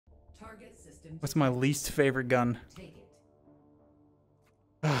What's my least favorite gun?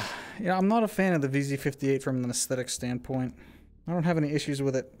 Yeah, I'm not a fan of the VZ58 from an aesthetic standpoint. I don't have any issues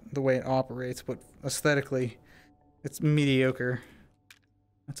with it the way it operates, but aesthetically, it's mediocre.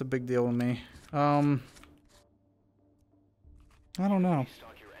 That's a big deal to me. I don't know.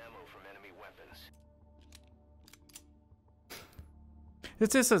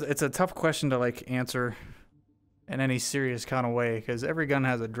 It's a tough question to like answer in any serious kind of way, because every gun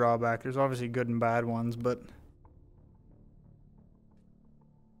has a drawback. There's obviously good and bad ones, but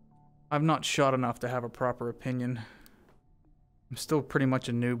I've not shot enough to have a proper opinion. I'm still pretty much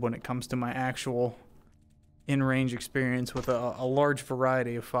a noob when it comes to my actual in-range experience with a large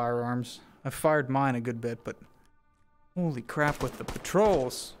variety of firearms. I've fired mine a good bit, but holy crap with the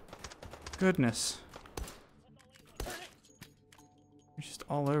patrols. Goodness. You're just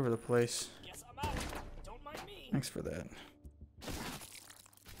all over the place. Thanks for that.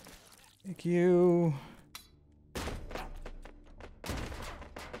 Thank you.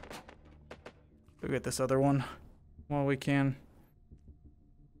 Go get this other one while we can.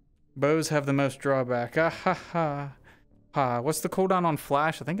 Bows have the most drawback. Ah ha ha. Ha. What's the cooldown on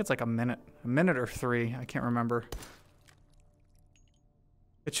flash? I think it's like a minute or 3. I can't remember.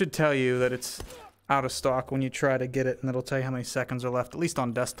 It should tell you that it's out of stock when you try to get it, and it'll tell you how many seconds are left. At least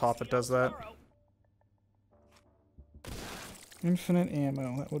on desktop it does that. Infinite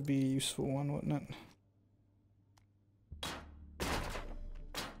ammo. That would be a useful one, wouldn't it?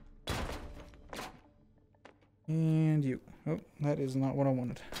 And you. Oh, that is not what I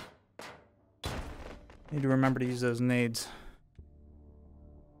wanted. Need to remember to use those nades.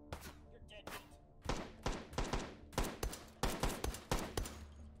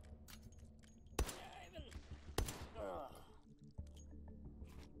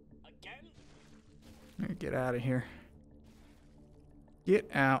 Get out of here. Get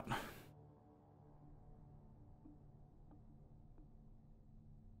out.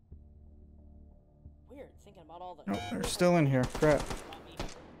 Weird, thinking about all the. Oh, they're still in here. Crap.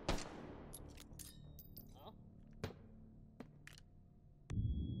 Huh?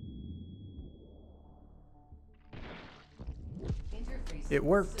 It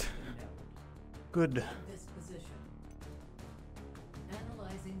worked. Good.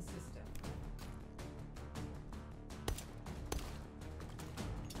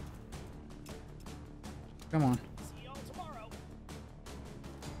 Come on. See y'all tomorrow.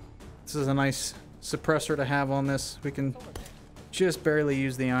 This is a nice suppressor to have on this. We can just barely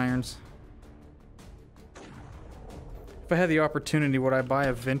use the irons. If I had the opportunity, would I buy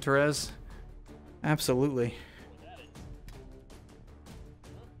a Vintorez? Absolutely.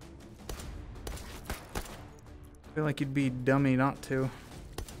 I feel like you'd be dummy not to.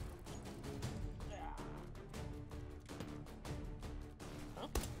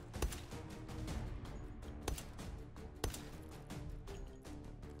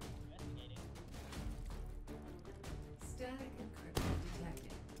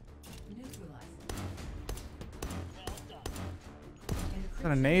 Is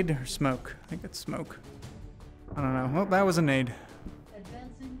that a nade or smoke? I think it's smoke. I don't know. Well, that was a nade.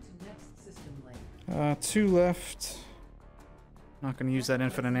 Advancing to next system lane. 2 left. Not gonna use that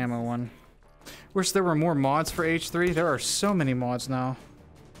infinite ammo one. Wish there were more mods for H3. There are so many mods now.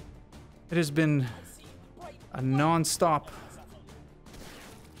 It has been a non-stop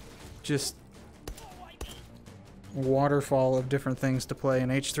just waterfall of different things to play in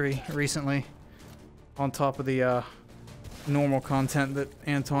H3 recently, on top of the normal content that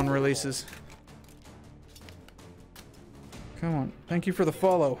Anton releases. Come on. Thank you for the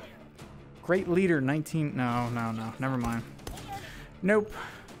follow. Great leader 19. No, never mind. Nope.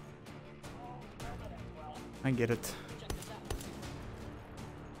 I get it.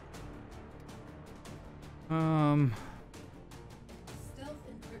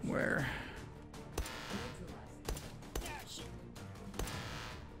 Where?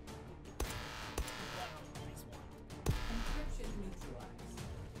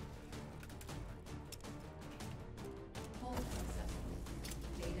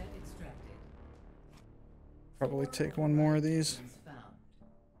 Probably take one more of these.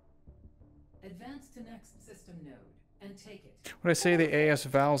 Advance to next system node and take it. Would I say the AS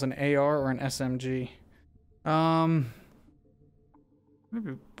Val's an AR or an SMG?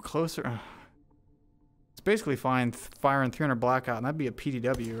 Maybe closer. It's basically fine firing 300 blackout, and that'd be a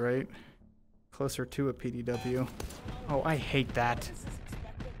PDW, right? Closer to a PDW. Oh, I hate that.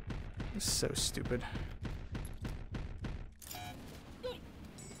 It's so stupid.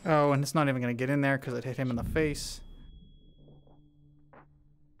 Oh, and it's not even gonna get in there because it hit him in the face.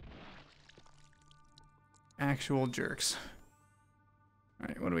 Actual jerks.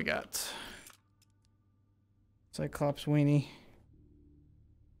 Alright, what do we got? Cyclops weenie.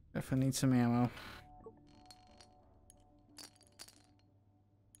 Definitely need some ammo.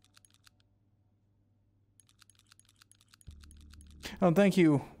 Oh, thank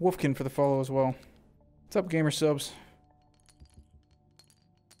you, Wolfkin, for the follow as well. What's up, gamer subs?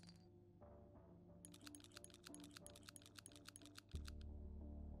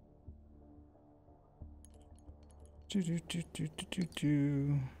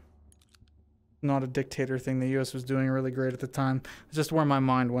 Not a dictator thing. The US was doing really great at the time. It's just where my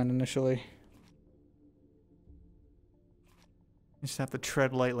mind went initially. You just have to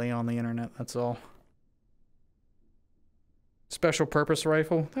tread lightly on the internet, that's all. Special purpose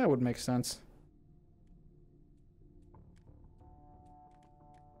rifle? That would make sense.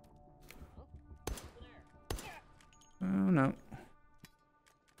 Oh no.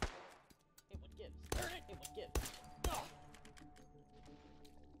 It would give. It would give. Oh.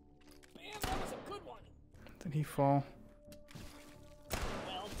 Bam, that was a good one. Did he fall?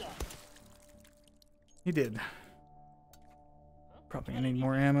 Well done. He did. Probably gonna need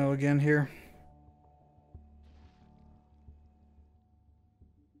more ammo again here.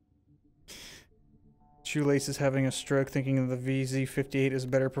 Shoelace is having a stroke thinking that the VZ-58 is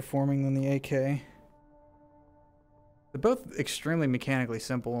better performing than the AK. They're both extremely mechanically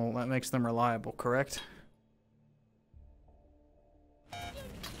simple. That makes them reliable, correct?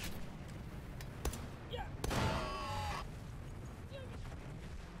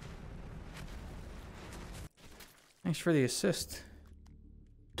 Thanks for the assist.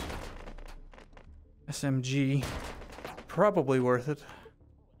 SMG. Probably worth it.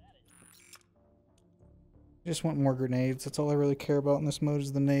 I just want more grenades. That's all I really care about in this mode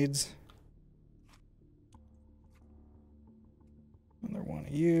is the nades. Another one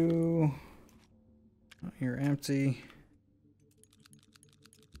of you. Oh, you're empty.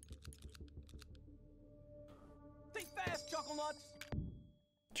 Think fast, chuckle nuts.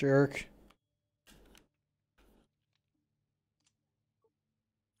 Jerk.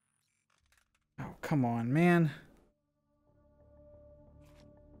 Oh, come on, man.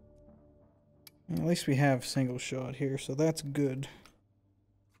 At least we have single shot here, so that's good.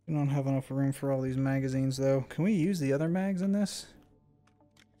 We don't have enough room for all these magazines, though. Can we use the other mags in this?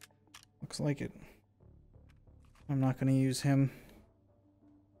 Looks like it. I'm not going to use him.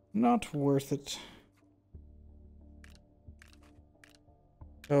 Not worth it.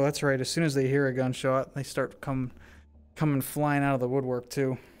 Oh, that's right. As soon as they hear a gunshot, they start coming flying out of the woodwork,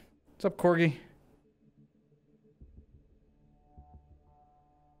 too. What's up, Corgi?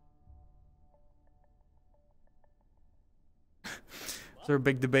 Is there a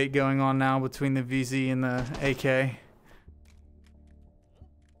big debate going on now between the VZ and the AK?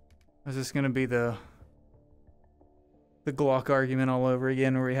 Is this going to be the Glock argument all over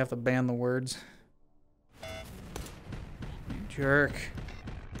again where we have to ban the words? You jerk.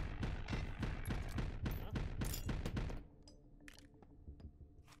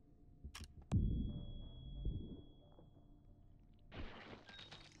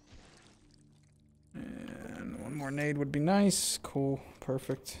 And one more nade would be nice. Cool.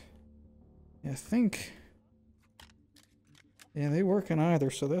 Perfect. Yeah, I think... Yeah, they work in either,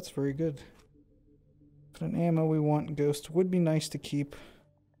 so that's very good. But an ammo we want, Ghost, would be nice to keep.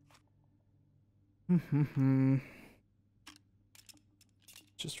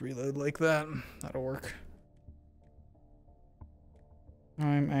 Just reload like that. That'll work.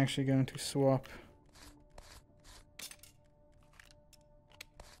 I'm actually going to swap.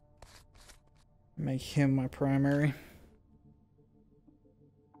 Make him my primary.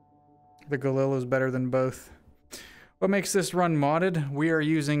 The Galil is better than both. What makes this run modded? We are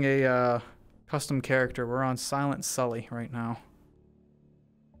using a custom character. We're on Silent Sully right now.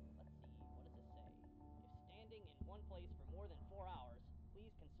 Let's see, what does it say? If standing in one place for more than 4 hours,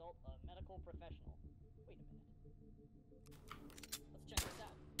 please consult a medical professional. Wait a minute. Let's check this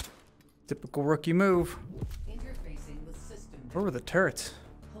out. Typical rookie move. Interfacing with system. Where were the turrets?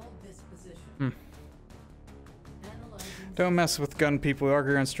 Hold this position. Analyzing. Don't mess with gun people who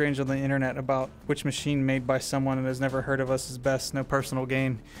argue on strange on the internet about which machine made by someone and has never heard of us is best. No personal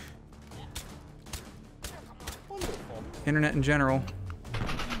gain. Internet in general.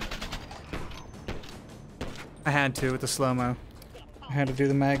 I had to with the slow-mo. I had to do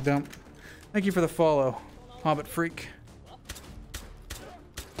the mag dump. Thank you for the follow, Hobbit Freak.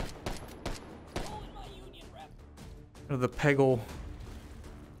 The Peggle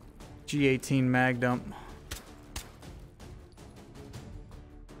G18 mag dump.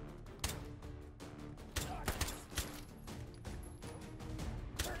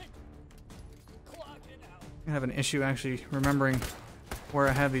 I have an issue actually remembering where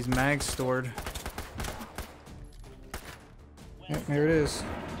I have these mags stored. Yep, here it is.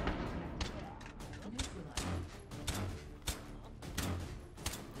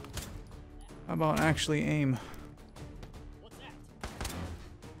 How about actually aim?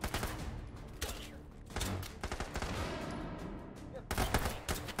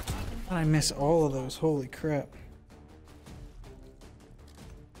 I miss all of those. Holy crap.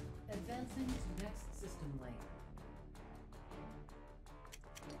 Advancing to next system lane.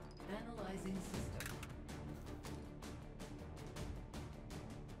 Analyzing system.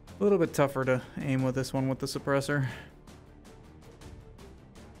 A little bit tougher to aim with this one with the suppressor.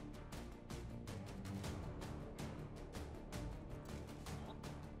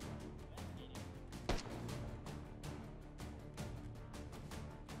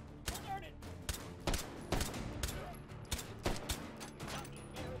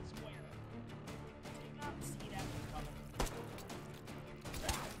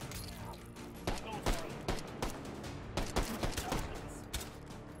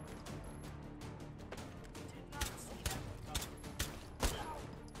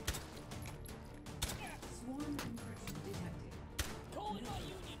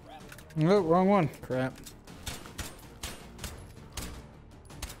 Oh, wrong one. Crap.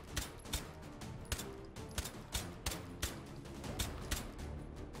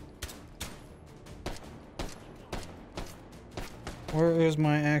 Where is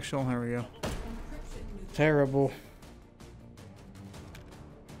my actual? There we go. Terrible.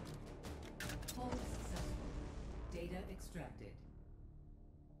 Data extracted.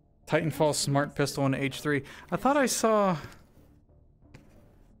 Titanfall Smart Pistol and H3. I thought I saw...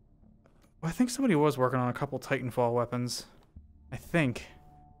 I think somebody was working on a couple Titanfall weapons. I think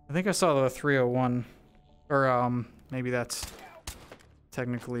I saw the 301. Or, maybe that's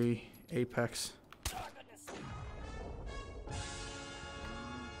technically Apex.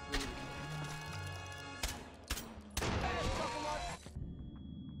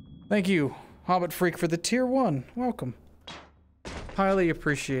 Thank you, Hobbit Freak, for the tier 1. Welcome. Highly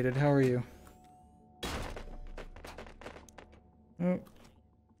appreciated. How are you? Oh.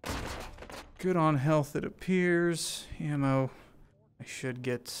 Good on health, it appears. Ammo. I should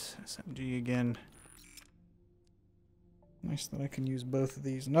get SMG again. Nice that I can use both of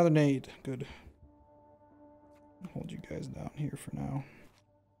these. Another nade. Good. I'll hold you guys down here for now.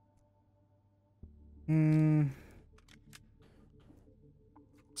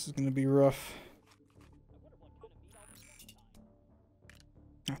 This is gonna be rough.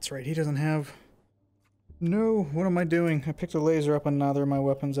 That's right, he doesn't have... No, what am I doing? I picked a laser up and neither of my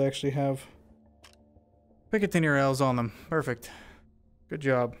weapons actually have Picatinny rails on them. Perfect. Good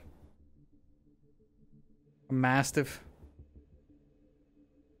job. A Mastiff.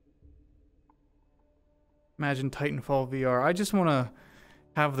 Imagine Titanfall VR. I just want to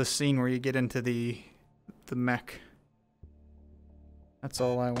have the scene where you get into the mech. That's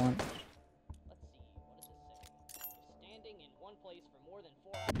all I want. Let's see, what is this saying? Standing in one place for more than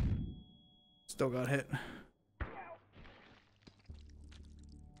 4 hours. Still got hit.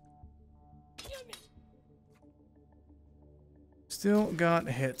 Still got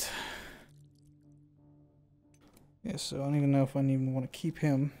hit. Yeah, so I don't even know if I even want to keep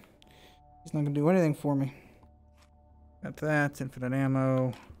him. He's not going to do anything for me. Got that. Infinite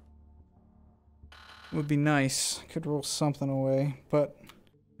ammo. Would be nice. Could roll something away, but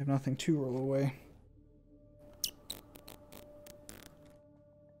I have nothing to roll away.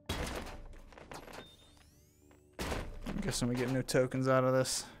 I'm guessing we get no tokens out of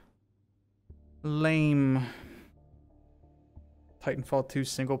this. Lame. Titanfall 2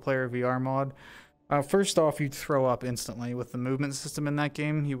 single player VR mod. First off, you'd throw up instantly with the movement system in that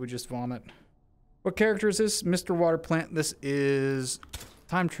game. You would just vomit. What character is this? Mr. Water Plant. This is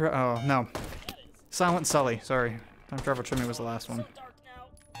Time Travel. Oh, no. Silent Sully. Sorry. Time Travel Trimming was the last one.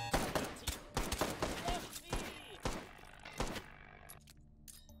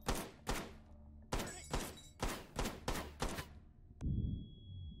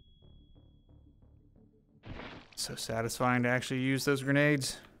 So satisfying to actually use those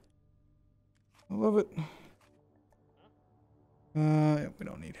grenades. I love it. We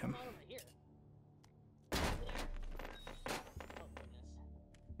don't need him.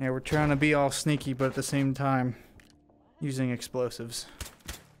 Yeah, we're trying to be all sneaky, but at the same time, using explosives.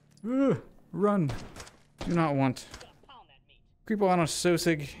 Ugh, run. Do not want. Creepo on a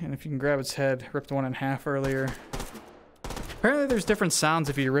Sosig, and if you can grab its head, ripped one in half earlier. Apparently there's different sounds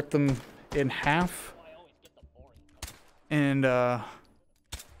if you rip them in half. And,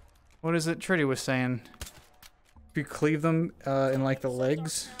 what is it Tritty was saying? If you cleave them, in, like, the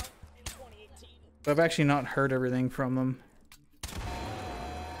legs. But I've actually not heard everything from them.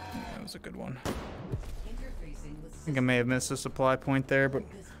 was a good one. Interfacing with I think I may have missed a supply point there, but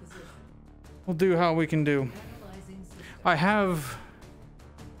this position. we'll do how we can do. Analyzing system. I have...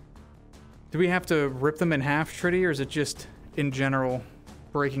 Do we have to rip them in half, Tritty, or is it just, in general,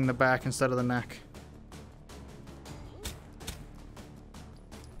 breaking the back instead of the neck?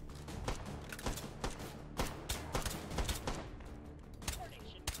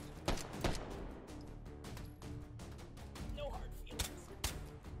 Coordination. No hard feelings.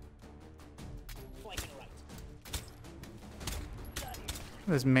 Flanking right. Got it.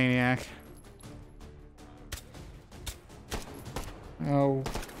 This maniac. Oh.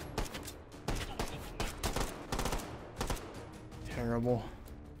 Terrible.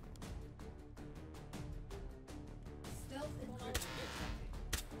 Stealth encryption detected.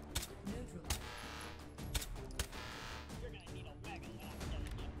 Neutralized. You're gonna need a wagon when I'm done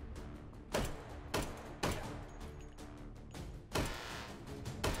with you.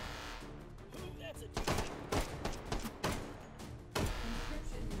 Ooh, that's a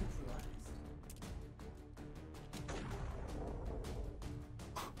Encryption neutralized.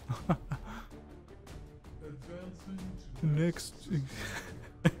 Next.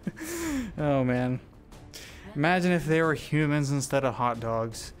 Oh man. Imagine if they were humans instead of hot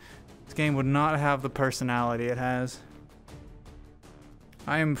dogs. This game would not have the personality it has.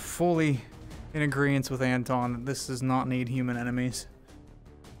 I am fully in agreement with Anton that this does not need human enemies.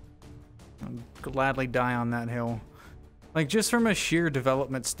 I'd gladly die on that hill. Like, just from a sheer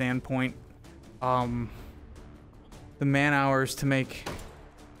development standpoint, the man hours to make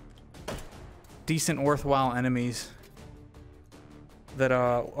decent, worthwhile enemies that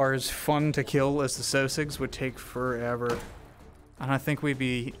are as fun to kill as the Sosigs would take forever. And I think we'd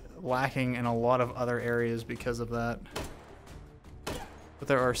be lacking in a lot of other areas because of that. But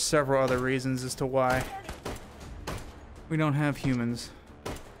there are several other reasons as to why we don't have humans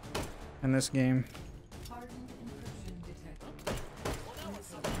in this game. Hardened encryption detected.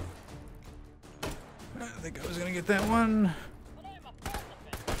 I think I was gonna get that one. But I'm a part of it.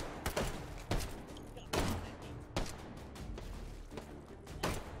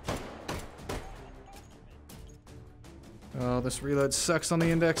 Oh, this reload sucks on the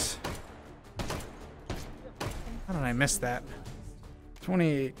index. How did I miss that?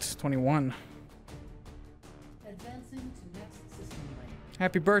 28, 21. Advancing to next system lane.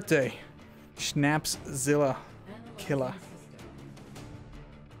 Happy birthday, Schnapszilla Killer. Analyzing system.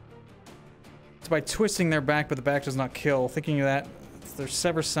 It's by twisting their back, but the back does not kill. Thinking of that, there's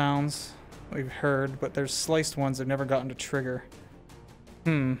sever sounds we've heard, but there's sliced ones that have never gotten to trigger.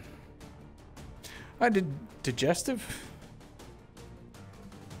 I did digestive?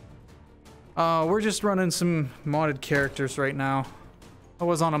 We're just running some modded characters right now. I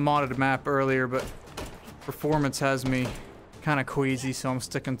was on a modded map earlier, but performance has me kind of queasy, so I'm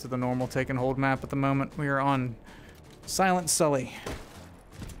sticking to the normal take and hold map at the moment. We are on Silent Sully,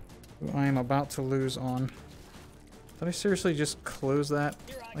 who I am about to lose on. Did I seriously just close that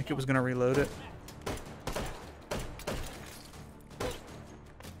like it was gonna reload it?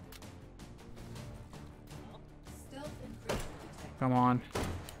 Stealth encryption detected. Come on.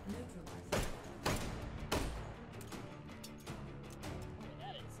 Neutralized.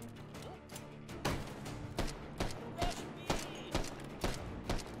 That is. Rush me!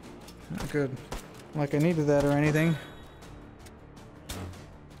 Not good. Like I needed that or anything.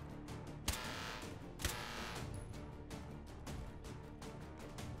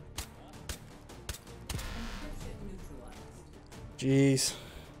 Encryption neutralized. Jeez.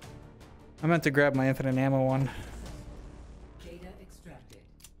 I meant to grab my infinite ammo one. Data extracted.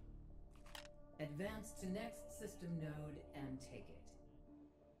 Advance to next system node and take it.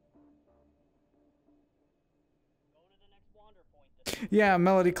 Going to the next wander point. This Yeah,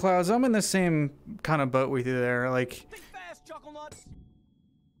 Melody Clouds, I'm in the same kind of boat with you there. Like, think fast, chuckle nuts!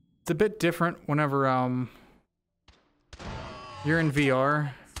 it's a bit different whenever you're in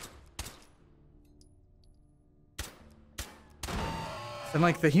VR. And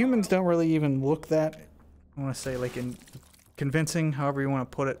like the humans don't really even look that, I want to say, like, in convincing, however you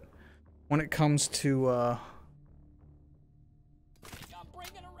want to put it, when it comes to I'm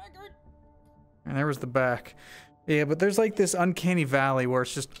breaking a record! and there was the back. Yeah, but there's like this uncanny valley where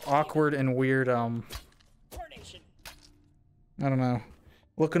it's just awkward and weird, Coordination. I don't know,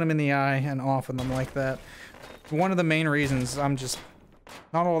 looking them in the eye and offing them like that. One of the main reasons I'm just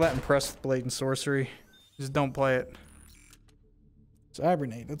not all that impressed with Blade and Sorcery. Just don't play it.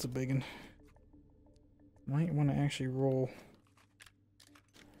 Cybernate, that's a big one. Might want to actually roll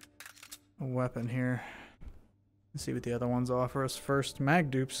a weapon here. Let's see what the other ones offer us first.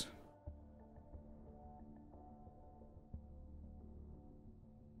 Mag dupes.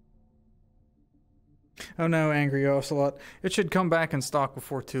 Oh no, Angry Ocelot. It should come back in stock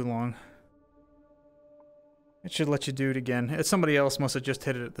before too long. It should let you do it again. Somebody else must have just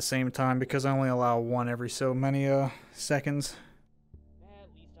hit it at the same time because I only allow one every so many seconds. At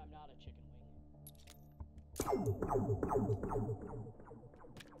least I'm not a chicken wing.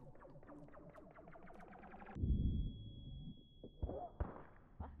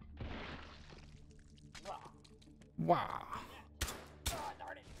 Wow. Ah,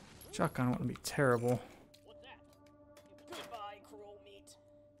 darn it. Shotgun wouldn't be terrible. What's that? Goodbye, cruel meat.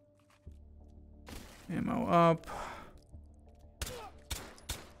 Ammo up. Oh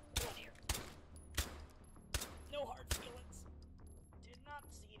dear. No hard feelings. Did not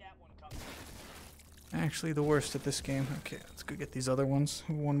see that one coming. Actually, the worst at this game. Okay, let's go get these other ones.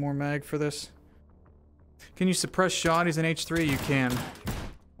 One more mag for this. Can you suppress shotties in H3? You can.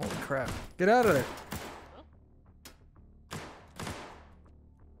 Holy crap. Get out of there.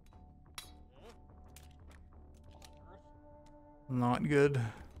 Not good.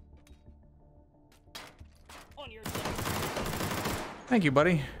 On your Thank you,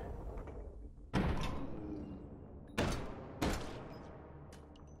 buddy.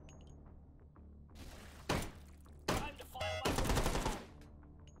 time to file my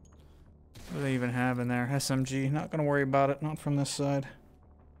What do they even have in there? SMG. Not gonna worry about it. Not from this side.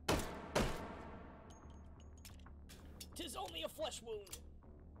 Tis only a flesh wound.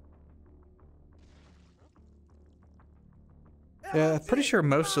 Yeah, pretty sure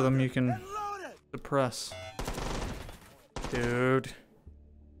most of them you can suppress. Dude.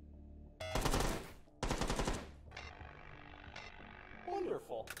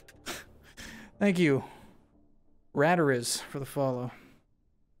 Wonderful. Thank you, Ratteriz, for the follow.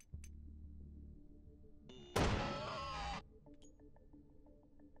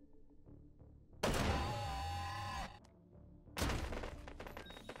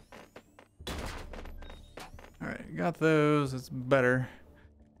 Alright, got those. It's better.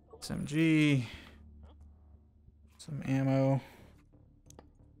 SMG. Some ammo.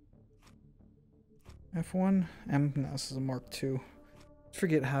 F1? No, this is a Mark II.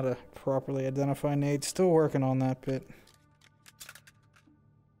 Forget how to properly identify nades. Still working on that bit.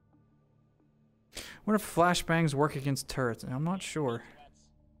 What if flashbangs work against turrets? I'm not sure.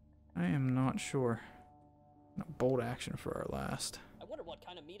 I am not sure. No, bolt action for our last. I wonder what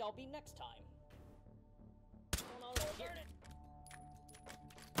kind of meat I'll be next time.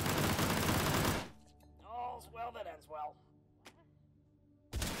 All's well that ends well.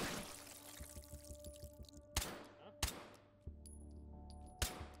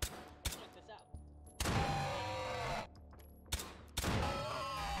 Check this out.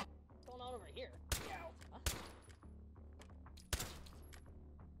 What's going on over here? Huh?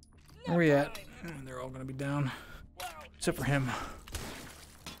 Where we at? They're all gonna be down. Except for him.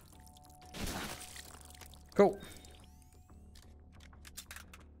 Cool.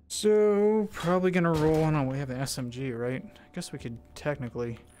 So, probably gonna roll on. We have the SMG, right? I guess we could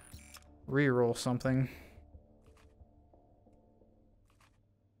technically re-roll something.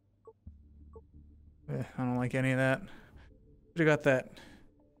 I don't like any of that. We got that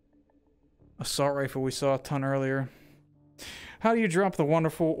assault rifle we saw a ton earlier. How do you drop the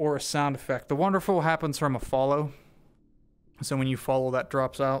wonderful or a sound effect? The wonderful happens from a follow. So when you follow, that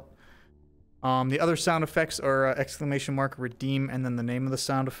drops out. The other sound effects are exclamation mark redeem and then the name of the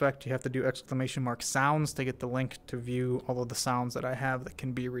sound effect. You have to do exclamation mark sounds to get the link to view all of the sounds that I have that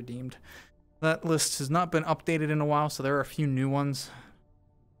can be redeemed. That list has not been updated in a while, so there are a few new ones.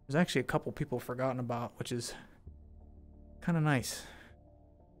 There's actually a couple people forgotten about, which is kind of nice.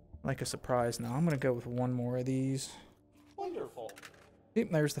 Like a surprise now. I'm going to go with one more of these. Wonderful. Yep,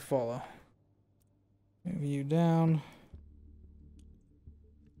 there's the follow. Move you down.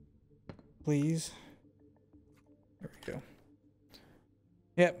 Please. There we go.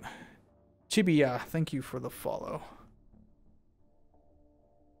 Yep. Chibiya, thank you for the follow.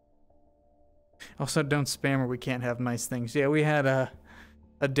 Also, don't spam or we can't have nice things. Yeah, we had a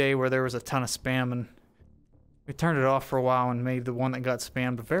day where there was a ton of spam and we turned it off for a while and made the one that got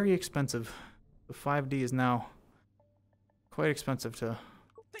spammed very expensive. The 5D is now quite expensive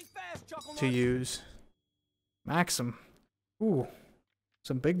to use. Maxim. Ooh.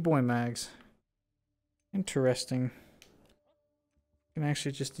 Some big boy mags. Interesting. You can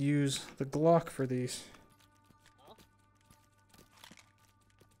actually just use the Glock for these.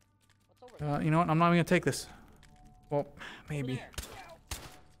 You know what? I'm not even gonna take this. Well, maybe.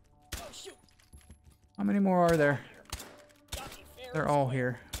 How many more are there? They're all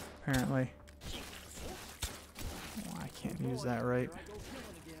here, apparently. Oh, I can't use that right.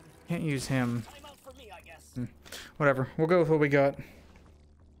 Can't use him. Whatever. We'll go with what we got.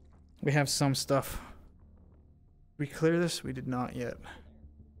 We have some stuff. we clear this? We did not yet.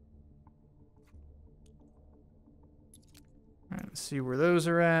 Alright, let's see where those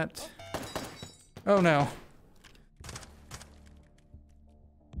are at. Oh no.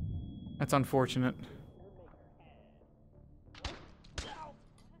 That's unfortunate.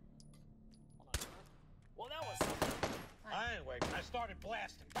 Well, that was something. Anyway, I started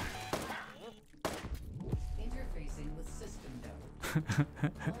blasting. Interfacing with system node.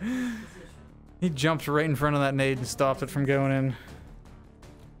 Position. He jumped right in front of that nade and stopped it from going in.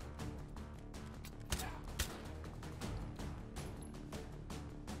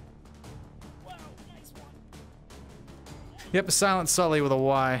 Wow, nice one. Yep, a silent Sully with a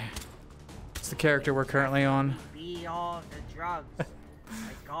Y. It's the character we're currently on. Be all the drugs.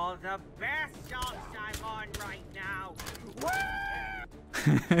 Like all the best jobs I'm on right now.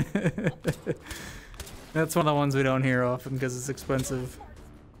 That's one of the ones we don't hear often because it's expensive,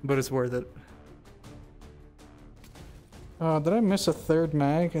 but it's worth it. Did I miss a third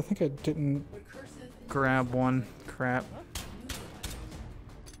mag? I think I didn't Recursive grab one. Crap.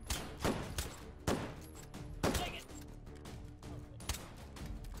 Take it.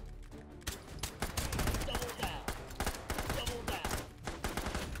 Double down. Double down.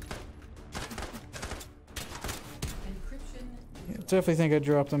 encryption. Yeah, definitely think I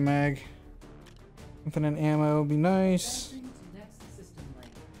dropped a mag. Infinite ammo would be nice. Entering to next system lane.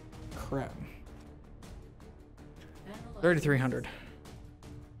 Crap. Analyzing 3,300.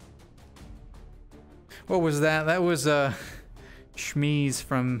 What was that? That was Shmeez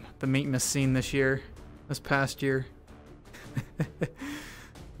from the Meatmas scene this past year.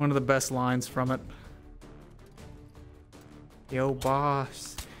 One of the best lines from it. Yo,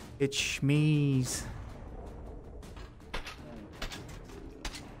 boss, it's Shmeez.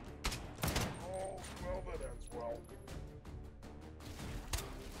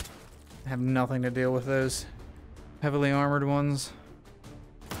 I have nothing to deal with those heavily armored ones.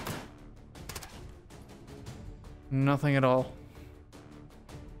 Nothing at all.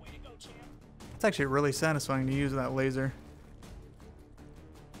 Way to go, champ. It's actually really satisfying to use that laser.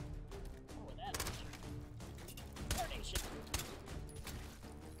 Oh, with that. Learning shit.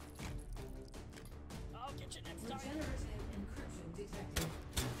 I'll get you next time. regenerative encryption detected.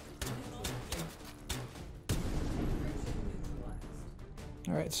 Encryption neutralized.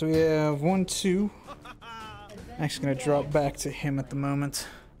 Alright, so we have 1, 2. Advanced Actually gonna drop back to him at the moment.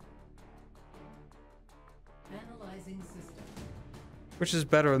 Analyzing system. Which is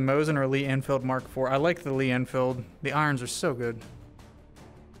better, the Mosin or Lee Enfield Mark IV? I like the Lee Enfield. The irons are so good.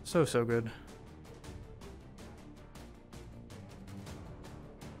 So good.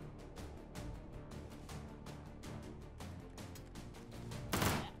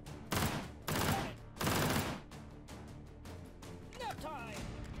 Nap time.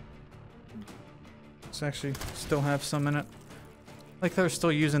 Let's actually still have some in it. Like they're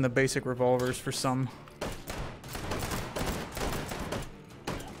still using the basic revolvers for some.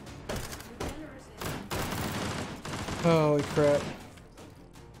 Holy crap.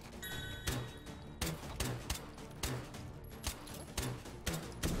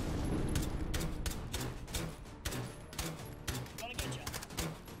 Gonna get you.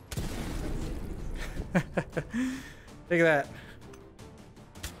 Look at that.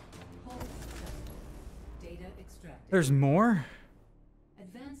 Hold successful. Data extracted. There's more?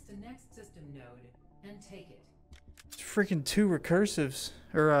 Advance to next system node and take it. It's freaking 2 recursives.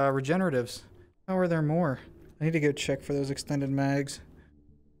 Or regeneratives. How are there more? I need to go check for those extended mags.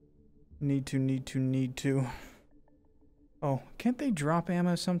 Need to. Oh, can't they drop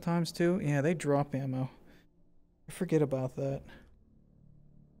ammo sometimes too? Yeah, they drop ammo. I forget about that.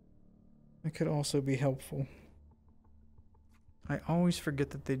 That could also be helpful. I always forget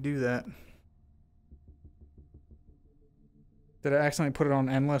that they do that. Did I accidentally put it on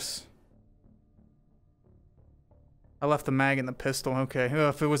endless? I left the mag in the pistol. Okay, oh,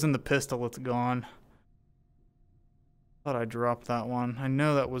 if it was in the pistol, it's gone. Thought I dropped that one. I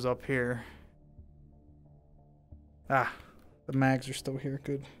know that was up here. Ah, the mags are still here.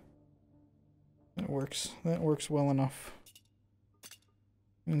 Good. That works. That works well enough.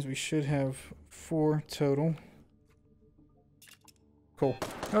 Means we should have 4 total. Cool.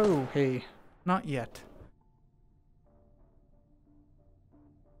 Oh, hey. Not yet.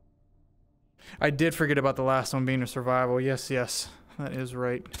 I did forget about the last one being a survival. Yes, that is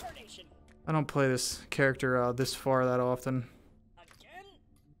right. Learning shit. I don't play this character this far that often. Again?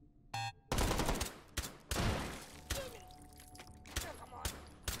 Damn it. Oh, come on.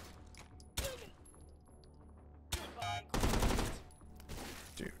 Damn it. Goodbye, Queens.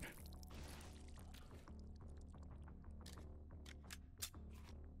 Dude.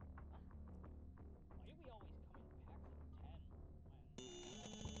 Why are we always coming back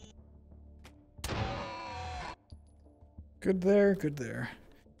Good there, good there.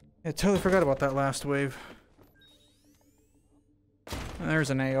 Yeah, totally forgot about that last wave. And there's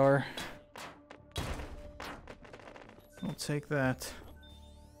an AR. I'll take that.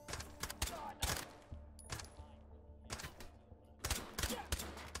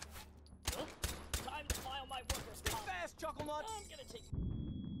 Time to file my workers' comp. Fast, chuckle nuts. I'm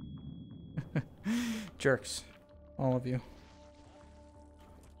gonna take. Jerks. All of you.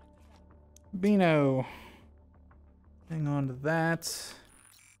 Beano. Hang on to that.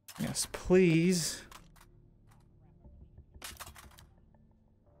 Yes, please.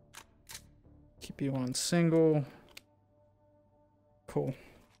 Keep you on single. Cool.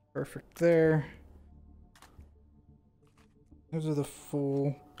 Perfect there. Those are the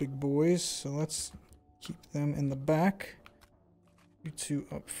full big boys, so let's keep them in the back. You two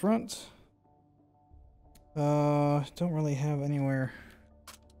up front. Don't really have anywhere.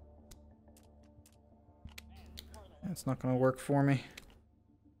 That's not gonna work for me.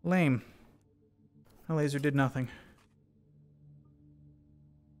 Lame. My laser did nothing.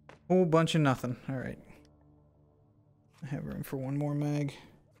 Whole bunch of nothing. Alright. I have room for one more mag.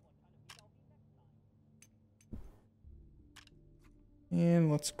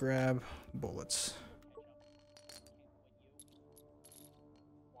 And let's grab bullets.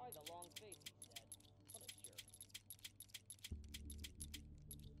 Why the long face, he said. What a jerk.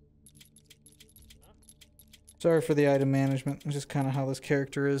 Sorry for the item management. It's just kind of how this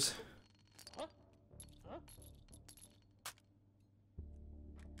character is. Huh? Huh?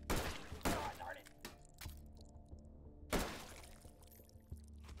 Darn it.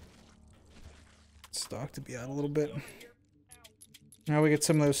 Stock to be out a little bit. Now we get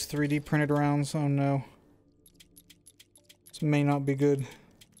some of those 3D printed rounds. Oh no. This may not be good. I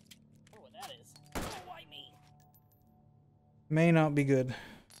wonder what that is. Oh, why me? May not be good.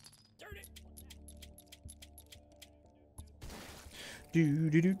 Darn it. Do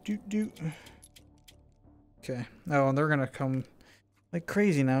do do do do. Okay. Oh, and they're gonna come like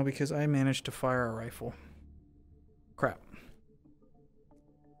crazy now because I managed to fire a rifle. Crap.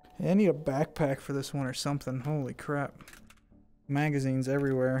 I need a backpack for this one or something. Holy crap. Magazines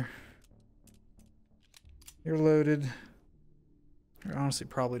everywhere. You're loaded. I honestly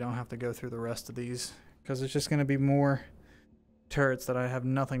probably don't have to go through the rest of these because it's just going to be more turrets that I have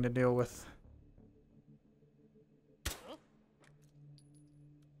nothing to deal with. Huh?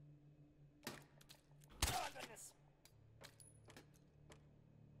 Oh, goodness.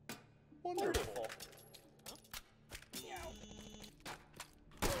 Wonderful. Huh? Meow.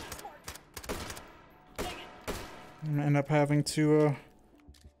 Smart. Dang it. I'm gonna end up having to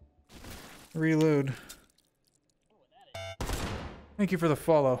reload. I wonder what that is. Thank you for the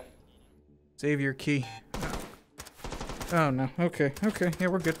follow. Save your key. Oh no. Okay. Okay. Yeah,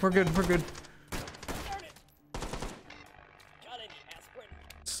 we're good. We're good. We're good. Darn it. Got any aspirin?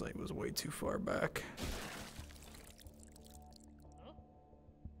 Site was way too far back. Huh?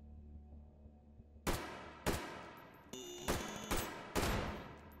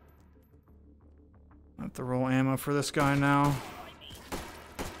 I have to roll ammo for this guy now. Why me?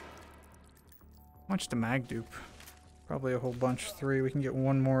 How much to mag dupe? Probably a whole bunch. 3. We can get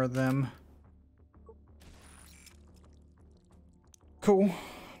one more of them. Cool.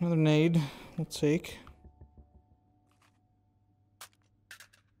 Another nade. We'll take.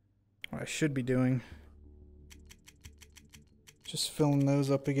 What I should be doing. Just filling those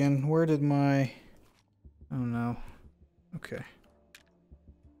up again. Where did my... Oh no. Okay.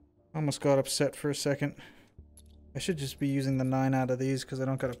 Almost got upset for a second. I should just be using the 9 out of these because I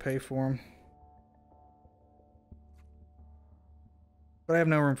don't gotta pay for them. But I have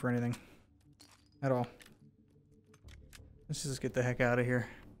no room for anything. At all. Let's just get the heck out of here.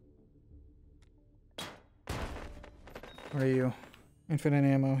 What are you? Infinite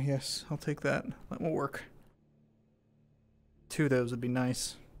ammo. Yes, I'll take that. That will work. 2 of those would be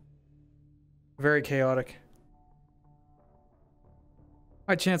nice. Very chaotic.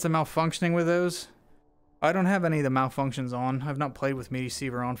 My chance of malfunctioning with those? I don't have any of the malfunctions on. I've not played with Meaty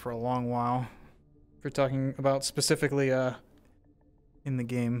Seaver on for a long while. If you're talking about specifically in the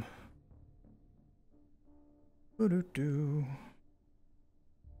game. Boo-doo-doo.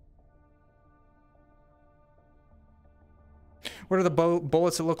 What are the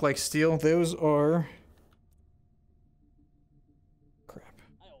bullets that look like steel? Those are... Crap.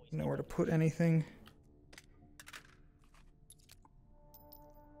 I always Nowhere to put anything.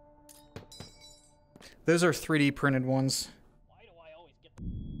 Those are 3D printed ones. Why do I always get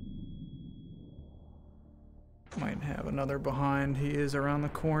Might have another behind. He is around the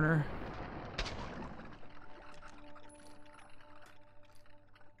corner.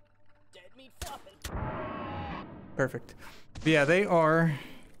 dead meat flopping? Perfect. But yeah, they are...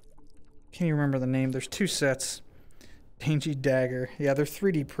 Can't even remember the name. There's 2 sets. Dainty Dagger. Yeah, they're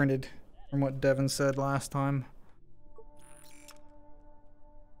 3D printed from what Devin said last time.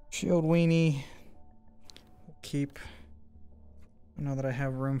 Shield Weenie. We'll keep. I know that I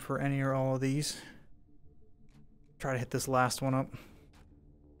have room for any or all of these. Try to hit this last one up.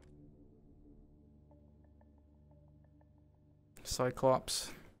 Cyclops.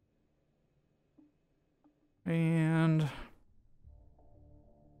 And...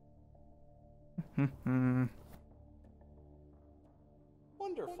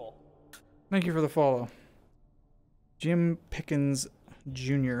 Wonderful. Thank you for the follow. Jim Pickens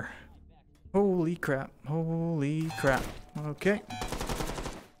Jr. Holy crap. Holy crap. Okay.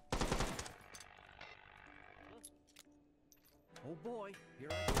 Oh boy, here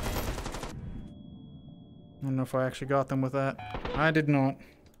I go. I don't know if I actually got them with that. I did not.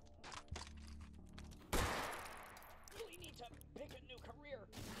 Really need to pick a new career.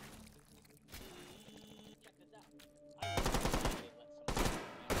 Check this out. I let some.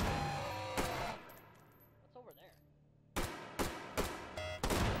 What's over there?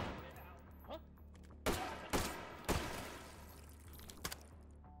 Huh?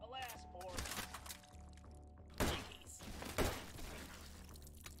 Alas, poor. Yankees.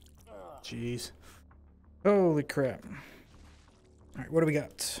 Jeez. Holy crap. Alright, what do we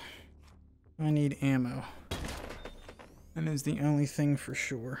got? I need ammo. That is the only thing for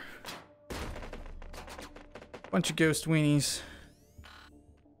sure. Bunch of ghost weenies.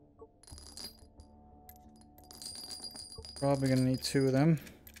 Probably gonna need 2 of them.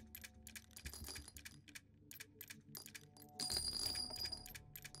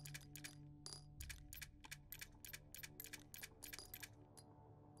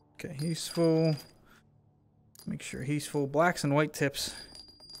 Okay, he's full. Make sure he's full. Blacks and white tips.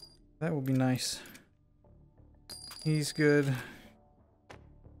 That will be nice. He's good.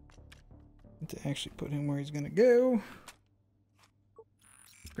 Need to actually put him where he's gonna go.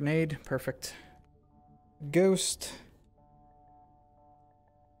 Grenade, perfect. Ghost.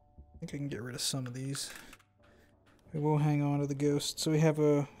 I think I can get rid of some of these. We will hang on to the ghost. So we have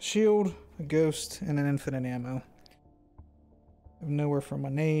a shield, a ghost, and an infinite ammo. I have nowhere for my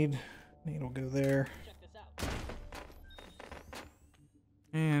nade. Nade will go there. Check this out.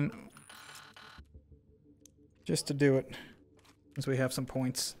 And just to do it, since we have some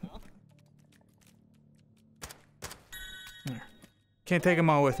points. There. Can't take them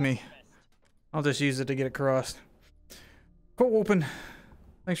all with me. I'll just use it to get across. Cool, open.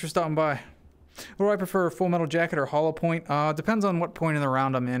 Thanks for stopping by. What do I prefer, Full Metal Jacket or Hollow Point? Depends on what point in the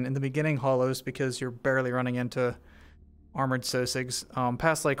round I'm in. In the beginning, Hollows, because you're barely running into Armored Sosigs.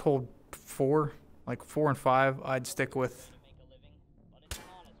 Past like hold 4, like 4 and 5, I'd stick with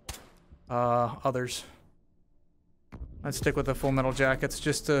others. I'd stick with the Full Metal Jackets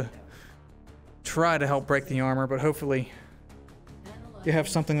just to try to help break the armor, but hopefully you have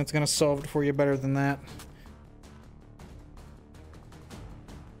something that's going to solve it for you better than that.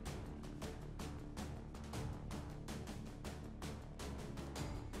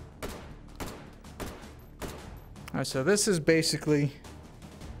 Alright, so this is basically...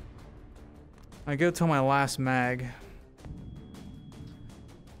 I go till my last mag.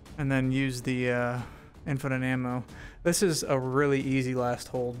 And then use the infinite ammo. This is a really easy last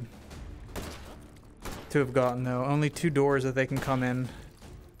hold to have gotten, though. Only 2 doors that they can come in.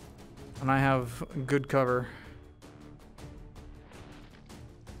 And I have good cover.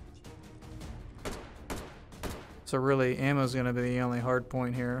 So really, ammo's gonna be the only hard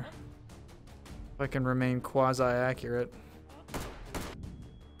point here. If I can remain quasi-accurate.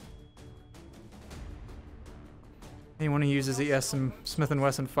 Anyone who uses the Smith &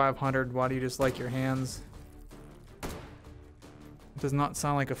 Wesson 500, why do you just like your hands? It does not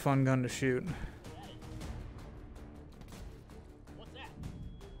sound like a fun gun to shoot. What's that?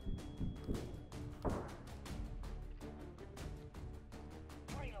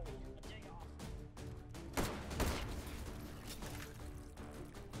 Finally, a day off.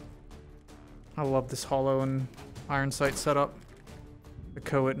 I love this hollow and iron sight setup. The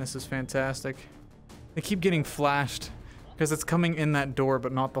co-witness is fantastic. They keep getting flashed because it's coming in that door,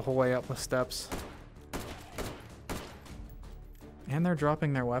 but not the whole way up the steps. And they're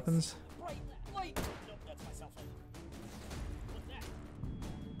dropping their weapons. Bright light. Nope, that's my cell phone. What's that?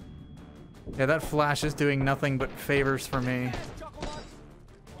 Yeah, that flash is doing nothing but favors for me.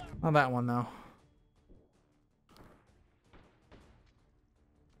 Not that one, though.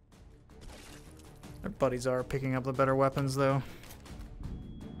 Their buddies are picking up the better weapons, though.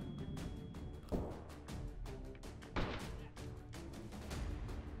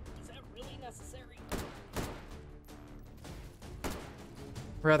 Is that really necessary?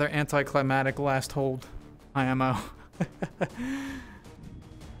 Rather anticlimactic last hold IMO.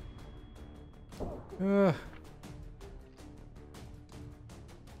 Ugh.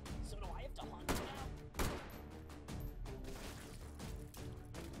 So do I have to hunt now?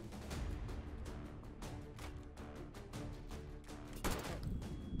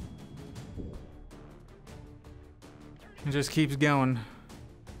 It just keeps going.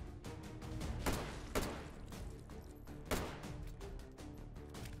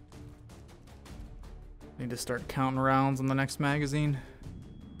 Need to start counting rounds on the next magazine.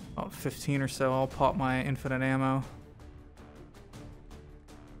 About 15 or so. I'll pop my infinite ammo.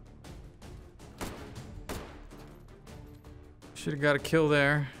 Should have got a kill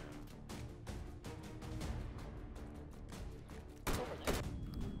there.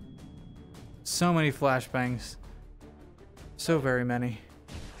 So many flashbangs. So very many.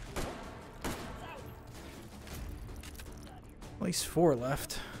 At least 4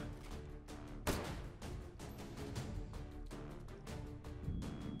 left.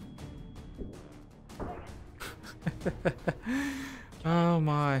 Oh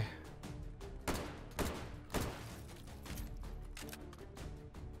my.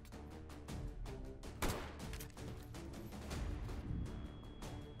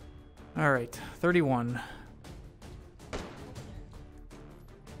 All right, 31.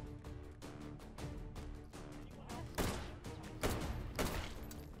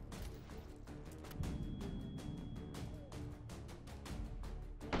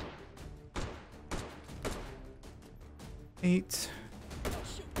 Eight.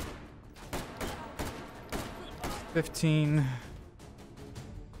 15.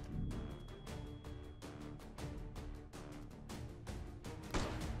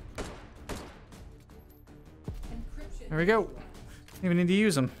 There we go. Didn't even need to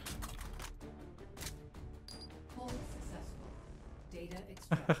use them. Hold successful. Data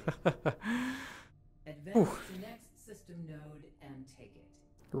extracted. Advance to next system node and take it.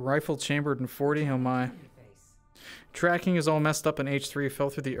 Rifle chambered in 40. Oh my. Interface. Tracking is all messed up in H3. Fell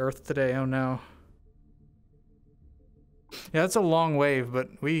through the earth today. Oh no. Yeah, that's a long wave, but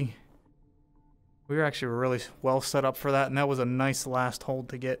we were actually really well set up for that, and that was a nice last hold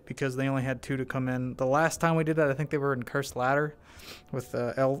to get because they only had 2 to come in. The last time we did that, I think they were in Cursed Ladder with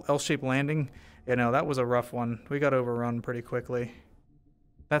L-shaped landing. You know, that was a rough one. We got overrun pretty quickly.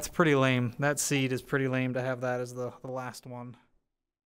 That's pretty lame. That seed is pretty lame to have that as the last one.